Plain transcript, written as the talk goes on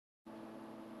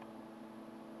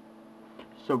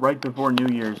So right before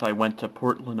New Year's, I went to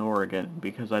Portland, Oregon.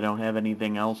 Because I don't have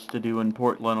anything else to do in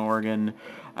Portland, Oregon,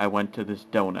 I went to this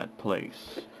donut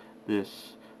place.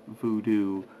 This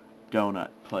VooDoo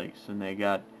Doughnut place. And they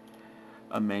got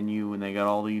a menu, and they got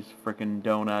all these frickin'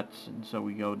 donuts. And so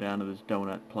we go down to this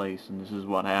donut place, and this is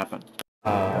what happened.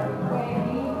 The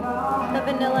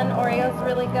vanilla and Oreo's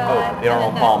really good. Oh, the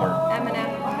Arnold Palmer. M&M.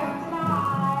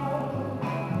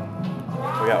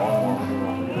 We got one more.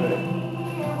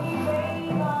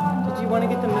 Did you want to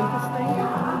get the Memphis thing?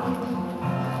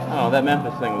 Oh, that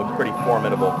Memphis thing looks pretty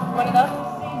formidable. One of those?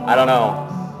 I don't know.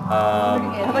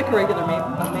 I like a regular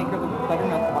maker with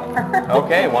buttermilk bar.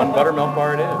 Okay, one buttermilk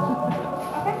bar it is.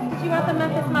 Okay. Did you want the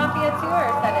Memphis Mafia too, or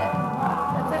is that it?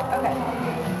 That's it? Okay.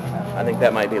 I think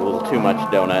that might be a little too much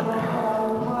donut.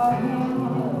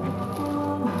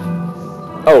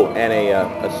 Oh, and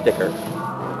a sticker.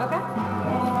 Okay.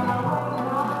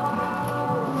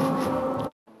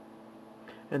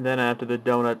 And then after the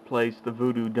donut place, the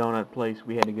VooDoo Doughnut place,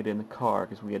 we had to get in the car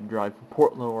because we had to drive from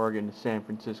Portland, Oregon to San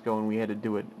Francisco, and we had to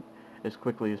do it as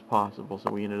quickly as possible.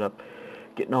 So we ended up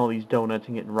getting all these donuts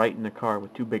and getting right in the car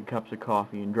with 2 big cups of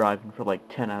coffee and driving for like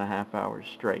 10.5 hours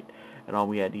straight. And all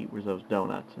we had to eat was those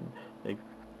donuts. And they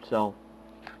sell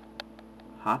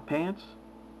hot pants?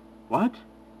 What?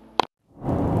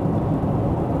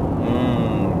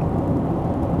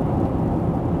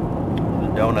 The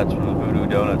donuts from the VooDoo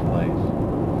Doughnut place.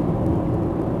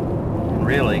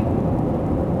 Really? Do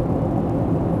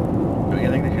you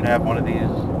think they should have one of these,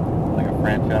 like a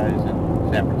franchise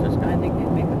in San Francisco? I think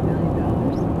they'd make $1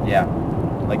 million. Yeah,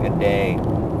 like a day.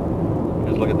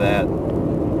 Just look at that.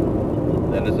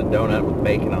 Then there's a donut with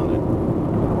bacon on it.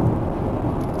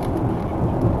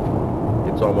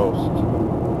 It's almost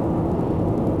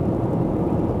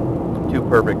too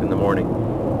perfect in the morning,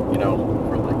 you know,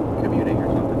 for like commuting or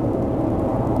something.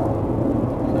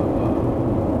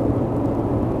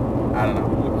 I don't know.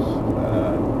 It looks,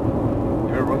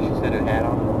 you remember what she said it had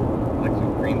on it? Like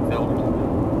some cream filled or something?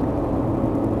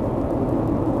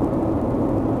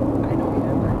 I don't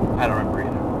remember. I don't remember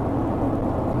either.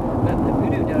 But the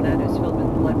VooDoo donut is filled with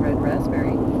blood red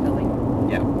raspberry filling.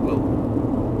 Yeah, we'll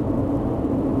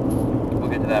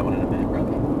get to that one in a minute.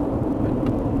 Okay.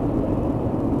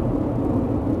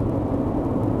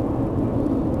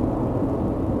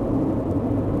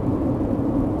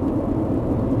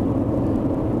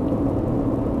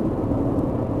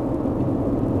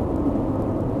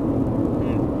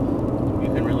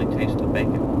 Taste the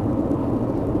bacon.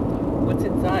 What's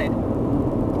inside?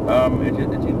 It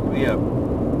seems to be a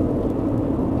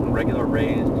regular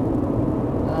raised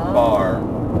bar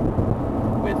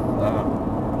with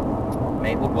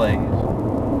maple glaze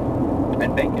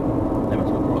and bacon. They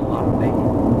must have thrown a lot of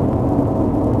bacon.